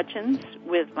Ann Hutchins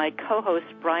with my co-host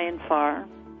Brian Farr.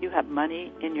 You have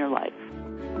money in your life.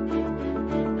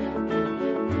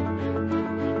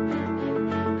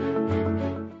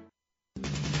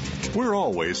 We're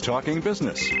always talking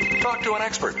business. Talk to an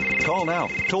expert. Call now,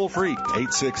 toll free,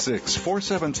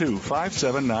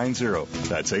 866-472-5790.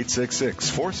 That's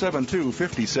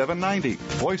 866-472-5790.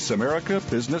 Voice America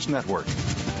Business Network.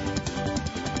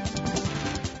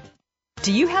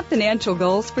 Do you have financial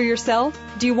goals for yourself?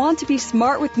 Do you want to be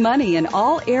smart with money in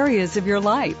all areas of your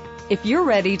life? If you're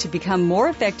ready to become more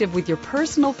effective with your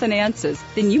personal finances,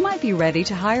 then you might be ready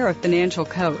to hire a financial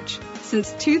coach.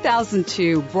 Since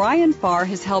 2002, Brian Farr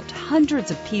has helped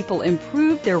hundreds of people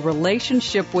improve their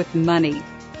relationship with money.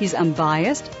 He's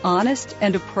unbiased, honest,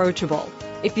 and approachable.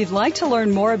 If you'd like to learn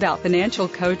more about financial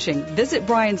coaching, visit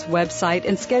Brian's website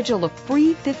and schedule a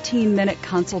free 15-minute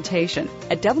consultation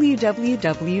at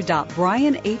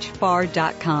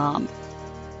www.brianhfarr.com.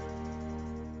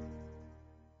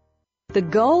 The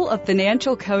goal of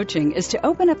financial coaching is to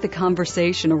open up the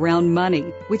conversation around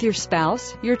money with your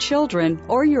spouse, your children,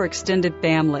 or your extended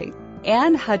family.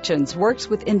 Ann Hutchins works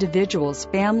with individuals,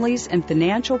 families, and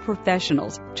financial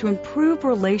professionals to improve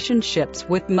relationships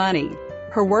with money.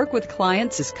 Her work with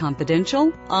clients is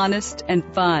confidential, honest, and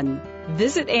fun.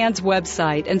 Visit Ann's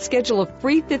website and schedule a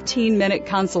free 15-minute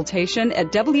consultation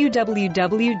at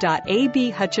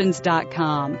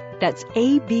www.abhutchins.com. That's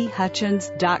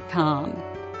abhutchins.com.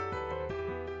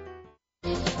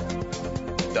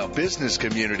 The business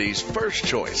community's first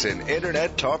choice in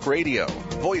Internet Talk Radio.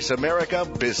 Voice America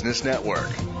Business Network.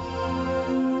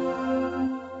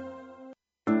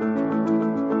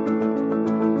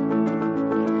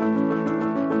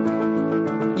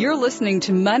 You're listening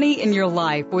to Money in Your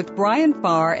Life with Brian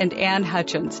Farr and Ann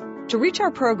Hutchins. To reach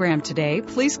our program today,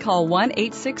 please call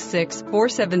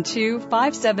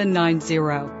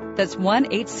 1-866-472-5790. That's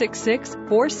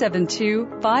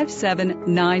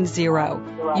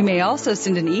 1-866-472-5790. You may also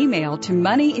send an email to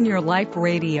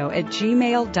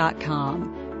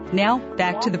moneyinyourliferadio@gmail.com. Now,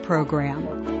 back to the program.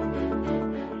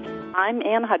 I'm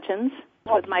Ann Hutchins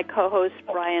with my co-host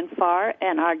Brian Farr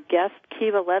and our guest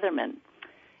Kiva Leatherman.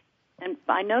 And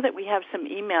I know that we have some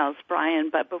emails,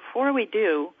 Brian, but before we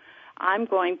do, I'm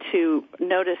going to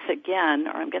notice again,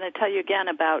 or I'm going to tell you again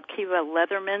about Kiva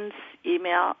Leatherman's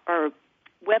email or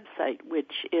website,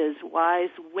 which is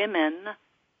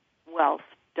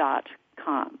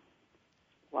wisewomenwealth.com.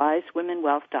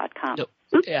 Wisewomenwealth.com. No.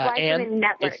 Wise Women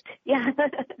Network. Yeah.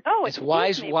 Oh, it's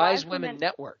Wise Women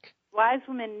Network.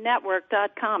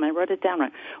 WiseWomenNetwork.com. I wrote it down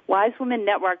right.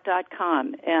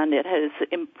 WiseWomenNetwork.com, and it has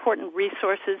important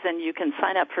resources, and you can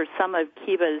sign up for some of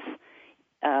Kiva's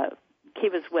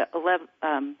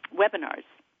webinars,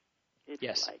 if you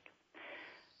like.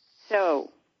 So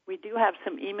we do have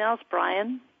some emails,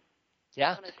 Brian.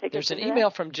 Yeah, there's an email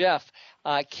from Jeff.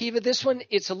 Kiva, this one,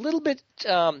 it's a little bit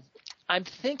I'm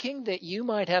thinking that you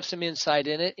might have some insight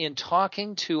in it. In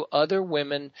talking to other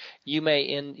women, you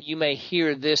may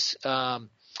hear this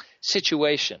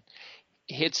situation.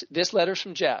 This letter's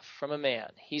from Jeff, from a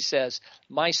man. He says,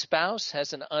 "My spouse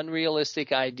has an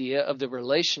unrealistic idea of the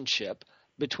relationship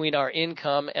between our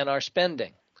income and our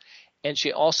spending, and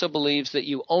she also believes that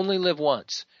you only live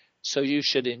once. so you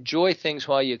should enjoy things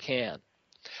while you can.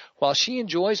 While she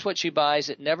enjoys what she buys,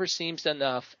 it never seems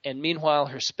enough, and meanwhile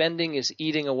her spending is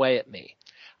eating away at me.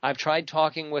 I've tried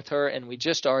talking with her, and we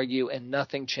just argue, and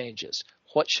nothing changes.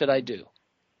 What should I do?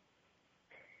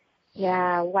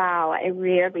 Yeah, wow. I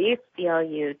really feel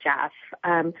you, Jeff.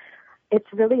 It's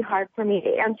really hard for me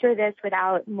to answer this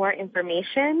without more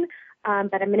information,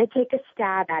 but I'm going to take a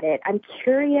stab at it. I'm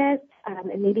curious,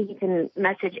 and maybe you can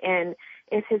message in,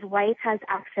 if his wife has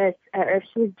access or if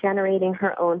she's generating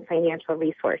her own financial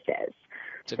resources.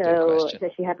 That's a good question.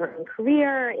 Does she have her own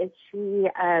career? Is she,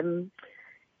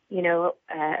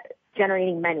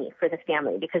 generating money for the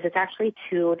family? Because it's actually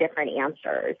two different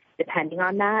answers depending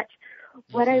on that.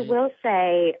 What I will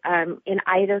say in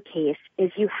either case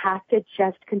is you have to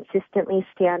just consistently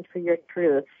stand for your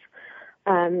truths.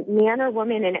 Man or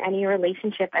woman in any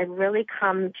relationship, I've really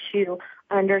come to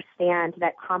understand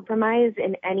that compromise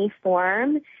in any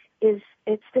form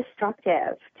it's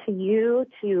destructive to you,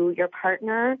 to your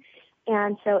partner.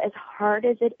 And so as hard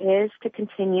as it is to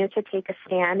continue to take a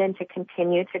stand and to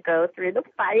continue to go through the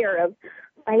fire of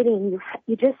fighting,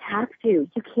 you just have to.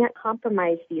 You can't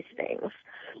compromise these things.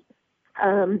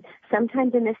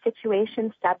 Sometimes in this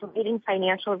situation, separating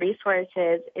financial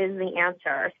resources is the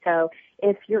answer. So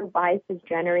if your wife is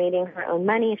generating her own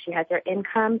money, if she has her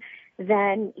income,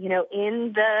 then,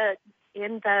 in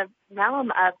the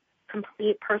realm of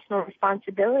complete personal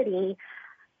responsibility,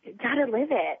 you gotta live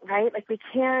it, right? Like we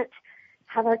can't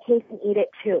have our cake and eat it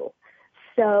too.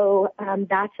 So,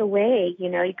 that's a way,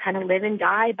 you kind of live and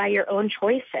die by your own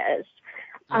choices.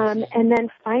 And then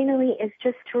finally is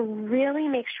just to really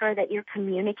make sure that you're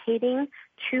communicating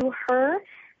to her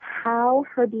how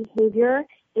her behavior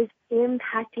is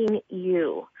impacting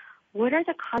you. What are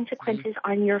the consequences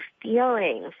on your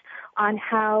feelings, on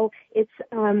how it's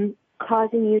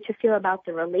causing you to feel about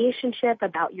the relationship,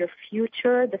 about your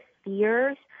future, the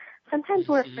fears? Sometimes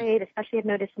we're afraid, especially I've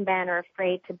noticed men are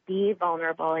afraid to be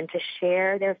vulnerable and to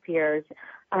share their fears.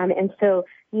 And so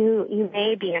you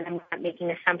may be, and I'm not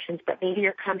making assumptions, but maybe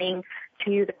you're coming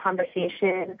to the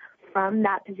conversation from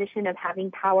that position of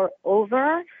having power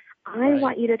over. I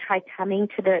want you to try coming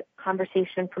to the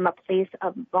conversation from a place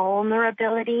of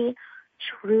vulnerability,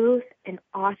 truth, and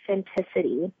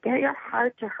authenticity. Bare your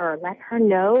heart to her. Let her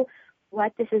know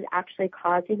what this is actually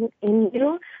causing in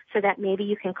you so that maybe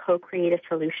you can co-create a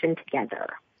solution together.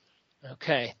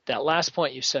 Okay. That last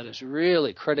point you said is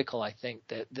really critical, I think,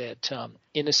 that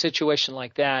in a situation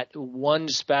like that, one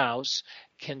spouse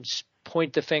can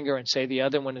point the finger and say the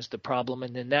other one is the problem,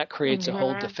 and then that creates a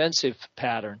whole defensive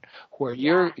pattern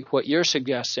where what you're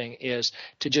suggesting is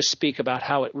to just speak about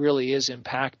how it really is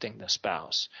impacting the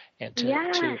spouse and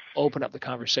to open up the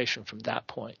conversation from that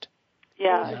point.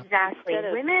 Yeah, exactly.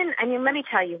 Women, let me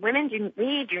tell you,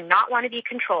 we do not want to be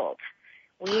controlled.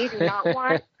 We do not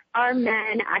want our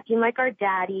men acting like our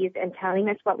daddies and telling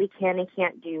us what we can and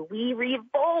can't do. We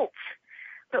revolt.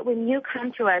 But when you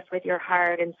come to us with your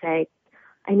heart and say,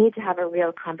 I need to have a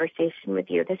real conversation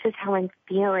with you. This is how I'm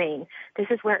feeling. This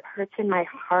is where it hurts in my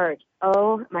heart.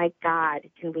 Oh, my God,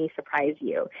 can we surprise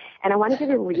you? And I want to give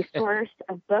a resource,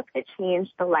 a book that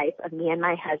changed the life of me and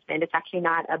my husband. It's actually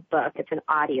not a book. It's an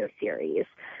audio series.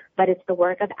 But it's the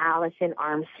work of Alison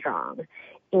Armstrong.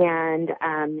 And,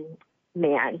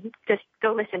 man, just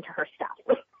go listen to her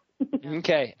stuff.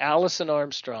 Okay, Alison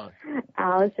Armstrong.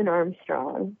 Alison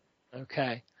Armstrong.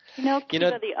 Okay.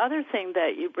 Kiva, the other thing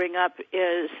that you bring up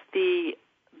is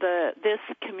this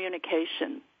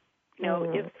communication.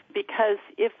 Because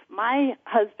if my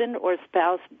husband or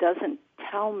spouse doesn't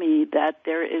tell me that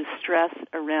there is stress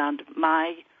around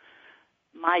my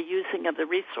using of the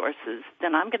resources,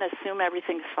 then I'm going to assume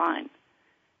everything's fine.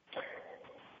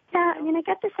 Yeah, I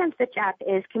get the sense that Jeff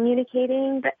is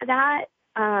communicating that.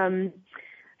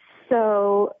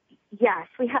 So yes,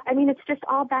 we have. It's just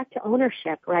all back to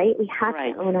ownership, right? We have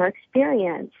to own our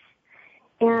experience.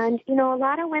 And, a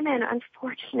lot of women,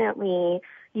 unfortunately,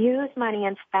 use money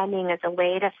and spending as a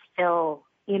way to fill,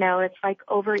 it's like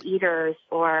overeaters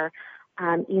or,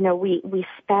 we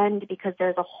spend because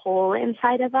there's a hole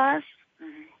inside of us.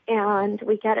 And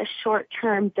we get a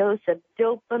short-term dose of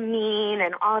dopamine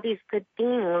and all these good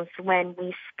things when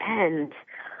we spend.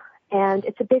 And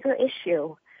it's a bigger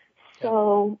issue.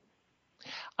 So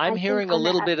I'm hearing a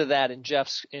little bit of that in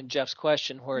Jeff's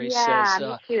question where he says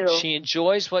she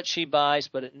enjoys what she buys,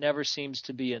 but it never seems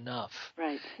to be enough.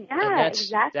 Right. Yeah,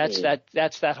 exactly.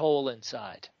 That's that hole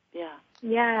inside. Yeah.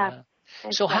 Yeah.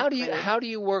 Exactly. So how do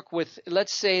you work with,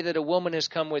 let's say that a woman has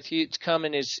come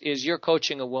and is you're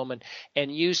coaching a woman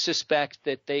and you suspect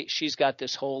that she's got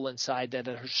this hole inside that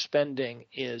her spending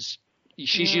is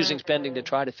she's using spending to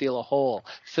try to fill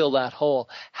that hole.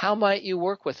 How might you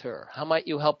work with her? How might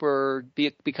you help her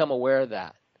become aware of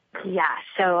that? Yeah,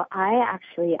 so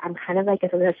I'm kind of like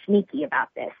a little sneaky about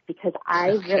this because I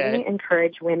really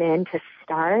encourage women to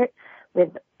start with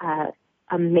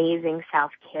amazing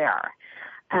self-care.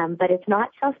 But it's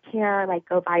not self-care like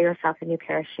go buy yourself a new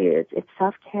pair of shoes. It's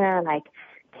self-care like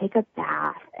take a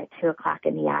bath at 2:00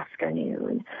 in the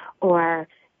afternoon, or,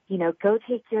 go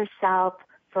take yourself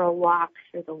for a walk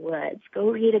through the woods. Go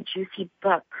read a juicy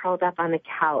book curled up on the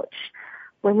couch.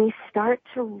 When we start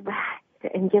to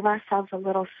rest and give ourselves a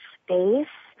little space,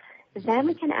 then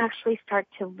we can actually start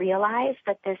to realize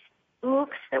that this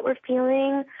oops that we're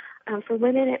feeling, for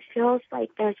women it feels like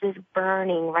there's this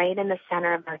burning right in the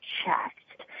center of our chest.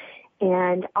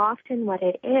 And often what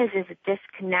it is a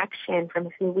disconnection from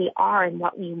who we are and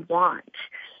what we want.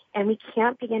 And we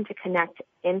can't begin to connect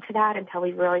into that until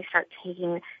we really start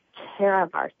taking care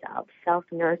of ourselves,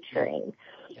 self-nurturing.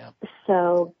 Yeah.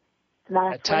 So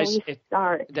that's where we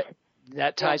start.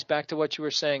 That ties back to what you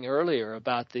were saying earlier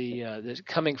about the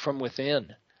coming from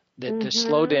within, that to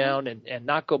slow down and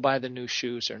not go buy the new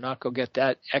shoes or not go get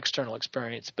that external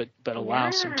experience, but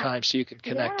allow some time so you can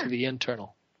connect to the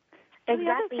internal.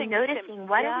 Exactly, noticing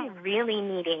what are we really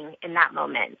needing in that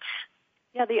moment.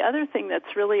 Yeah, the other thing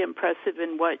that's really impressive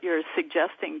in what you're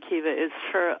suggesting, Kiva, is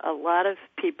for a lot of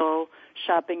people,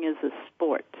 shopping is a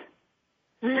sport.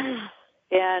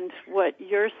 And what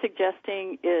you're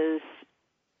suggesting is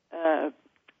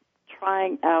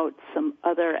trying out some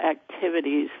other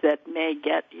activities that may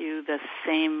get you the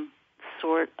same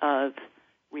sort of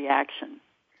reaction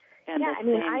and the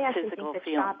same I actually physical think that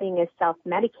feeling. shopping is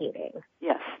self-medicating.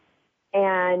 Yes.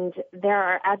 And there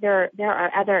are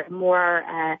other more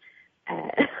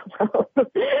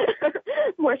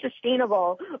more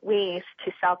sustainable ways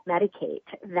to self-medicate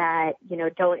that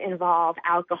don't involve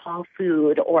alcohol,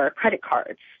 food, or credit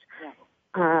cards.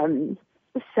 Yeah.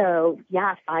 So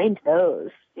find those.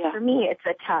 Yeah. For me, it's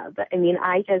a tub. I mean,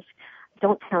 I just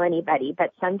don't tell anybody,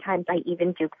 but sometimes I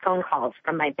even do phone calls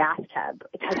from my bathtub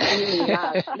because I really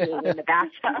love being in the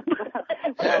bathtub.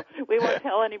 Well, we won't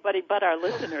tell anybody but our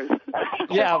listeners.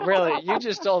 Yeah, really. You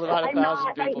just told about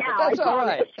 1,000 people, but that's all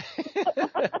right.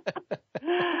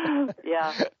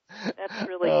 Yeah, that's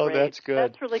really great. Oh, that's good.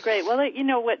 That's really great. Well,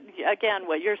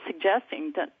 what you're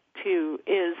suggesting too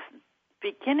is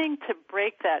beginning to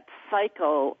break that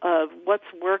cycle of what's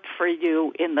worked for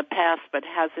you in the past but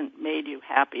hasn't made you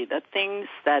happy. The things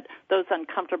those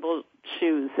uncomfortable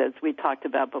shoes, as we talked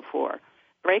about before.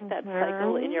 Break that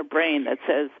cycle in your brain that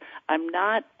says,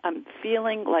 I'm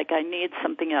feeling like I need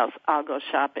something else. I'll go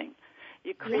shopping.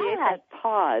 You create that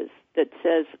pause that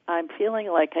says, I'm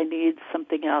feeling like I need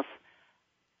something else.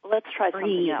 Let's try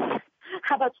something else.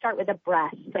 How about start with a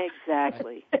breath?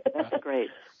 Exactly. That's great.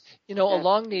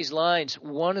 Along these lines,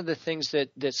 one of the things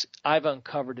that I've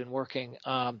uncovered in working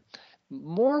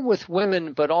more with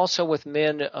women, but also with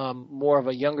men, more of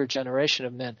a younger generation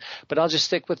of men. But I'll just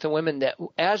stick with the women that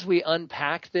as we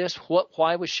unpack this,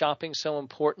 why was shopping so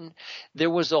important? There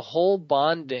was a whole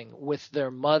bonding with their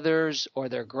mothers or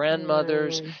their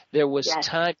grandmothers. There was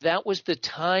time. That was the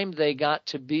time they got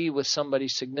to be with somebody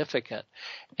significant.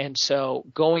 And so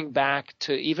going back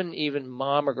to even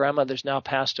mom or grandmother's now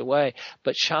passed away,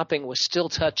 but shopping was still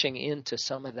touching into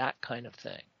some of that kind of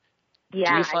thing.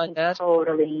 Yeah, I can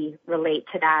totally relate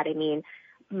to that. I mean,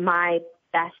 my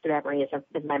best memories of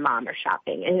my mom are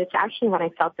shopping. And it's actually when I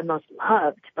felt the most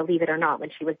loved, believe it or not, when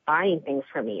she was buying things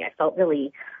for me. I felt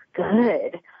really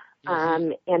good.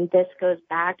 And this goes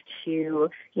back to,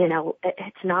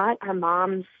 it's not our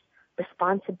mom's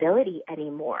responsibility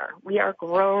anymore. We are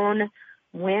grown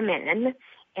women,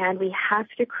 and we have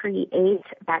to create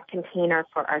that container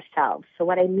for ourselves. So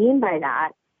what I mean by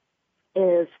that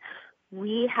is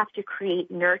we have to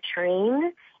create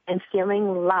nurturing and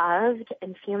feeling loved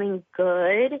and feeling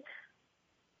good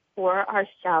for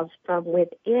ourselves from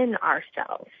within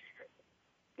ourselves.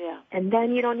 Yeah. And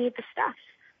then you don't need the stuff.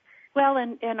 Well,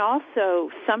 and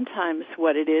also sometimes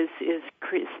what it is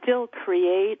still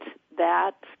create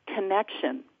that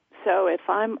connection. So if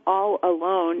I'm all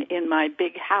alone in my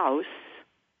big house,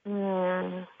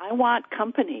 I want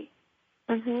company.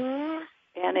 Mm-hmm.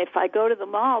 And if I go to the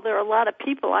mall, there are a lot of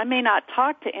people. I may not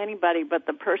talk to anybody but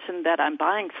the person that I'm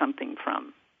buying something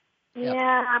from.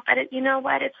 Yeah, but you know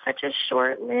what? It's such a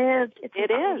short-lived.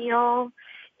 It is. Real.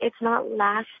 It's not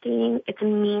lasting. It's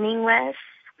meaningless.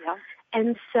 Yeah.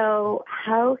 And so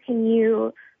how can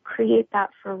you create that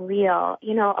for real?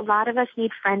 A lot of us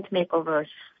need friend makeovers.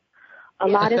 A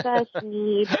lot of us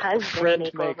need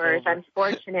husband makeovers,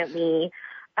 unfortunately.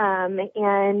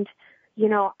 And,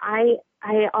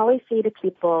 I always say to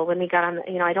people when we got on,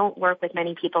 I don't work with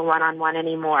many people one-on-one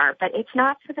anymore, but it's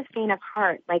not for the faint of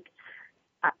heart. Like,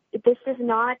 this is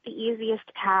not the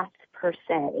easiest path per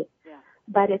se,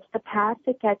 but it's the path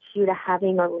that gets you to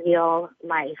having a real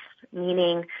life,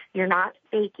 meaning you're not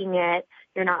faking it,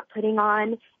 you're not putting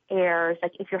on airs.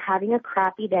 Like, if you're having a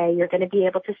crappy day, you're going to be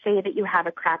able to say that you have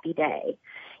a crappy day.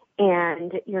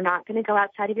 And you're not going to go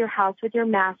outside of your house with your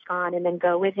mask on and then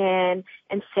go within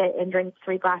and sit and drink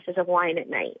 3 glasses of wine at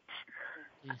night.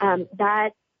 Mm-hmm.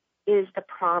 That is the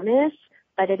promise,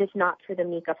 but it is not for the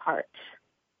meek of heart.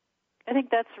 I think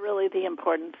that's really the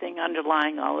important thing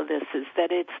underlying all of this, is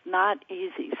that it's not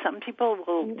easy. Some people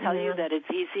will tell you that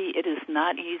it's easy. It is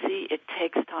not easy. It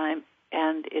takes time,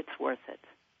 and it's worth it.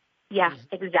 Yes,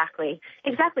 exactly.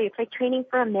 Exactly. It's like training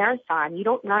for a marathon. You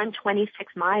don't run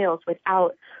 26 miles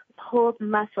without pulled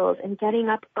muscles and getting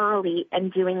up early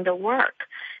and doing the work.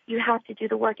 You have to do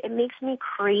the work. It makes me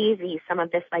crazy, some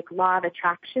of this like law of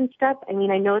attraction stuff. I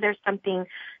mean, I know there's something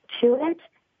to it.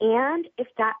 And if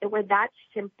that were that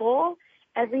simple,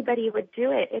 everybody would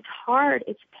do it. It's hard.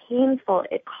 It's painful.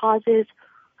 It causes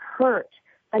hurt.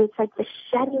 But it's like the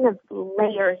shedding of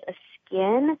layers of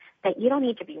skin that you don't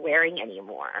need to be wearing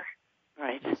anymore.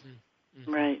 Right.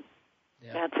 Mm-hmm. Right.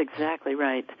 Yeah. That's exactly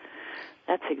right.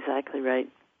 That's exactly right.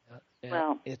 Yeah.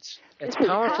 Well, it's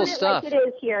powerful stuff. Like it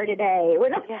is here today.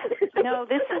 No,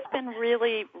 this has been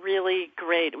really, really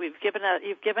great. You've given us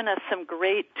some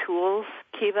great tools,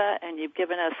 Kiva, and you've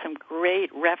given us some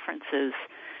great references.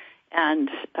 And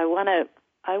I want to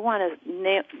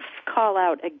call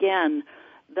out again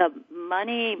the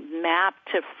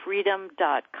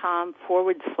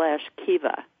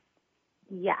moneymaptofreedom.com/Kiva.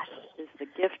 Yes. Is the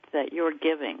gift that you're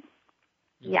giving.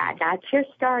 Yeah, that's your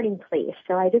starting place.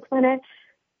 So I just want to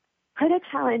put a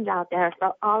challenge out there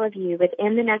for all of you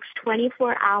within the next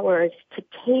 24 hours to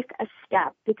take a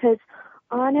step, because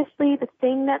honestly, the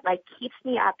thing that keeps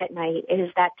me up at night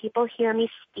is that people hear me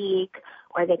speak,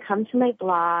 or they come to my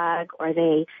blog, or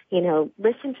they,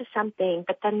 listen to something,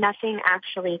 but then nothing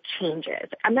actually changes.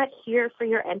 I'm not here for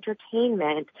your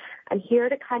entertainment. I'm here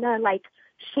to kind of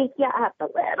shake you up a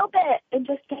little bit and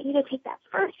just get you to take that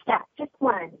first step, just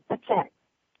one. That's it.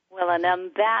 Well, and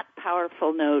on that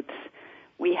powerful note,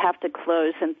 we have to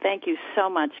close, and thank you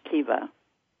so much, Kiva.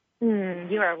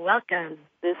 You are welcome.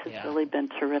 This has really been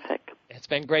terrific. It's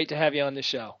been great to have you on the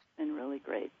show. Been really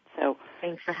great. So,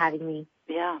 thanks for having me.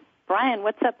 Yeah. Brian,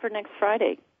 what's up for next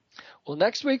Friday? Well,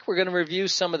 next week we're going to review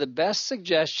some of the best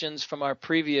suggestions from our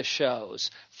previous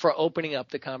shows for opening up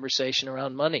the conversation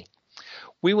around money.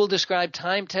 We will describe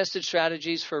time-tested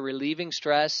strategies for relieving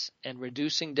stress and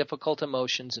reducing difficult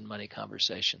emotions in money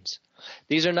conversations.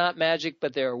 These are not magic,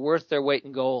 but they are worth their weight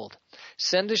in gold.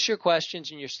 Send us your questions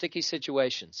and your sticky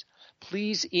situations.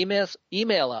 Please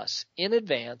email us in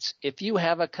advance if you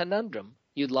have a conundrum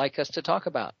you'd like us to talk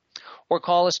about, or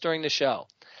call us during the show.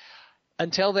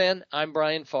 Until then, I'm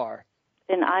Brian Farr.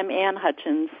 And I'm Ann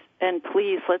Hutchins. And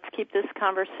please, let's keep this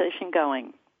conversation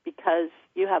going, because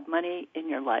you have money in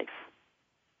your life.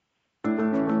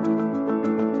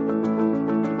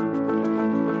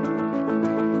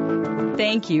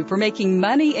 Thank you for making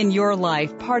money in your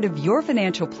life part of your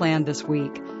financial plan this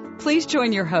week. Please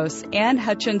join your hosts, Ann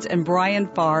Hutchins and Brian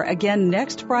Farr, again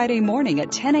next Friday morning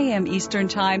at 10 a.m. Eastern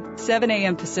Time, 7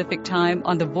 a.m. Pacific Time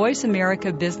on the Voice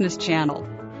America Business Channel.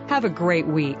 Have a great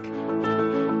week.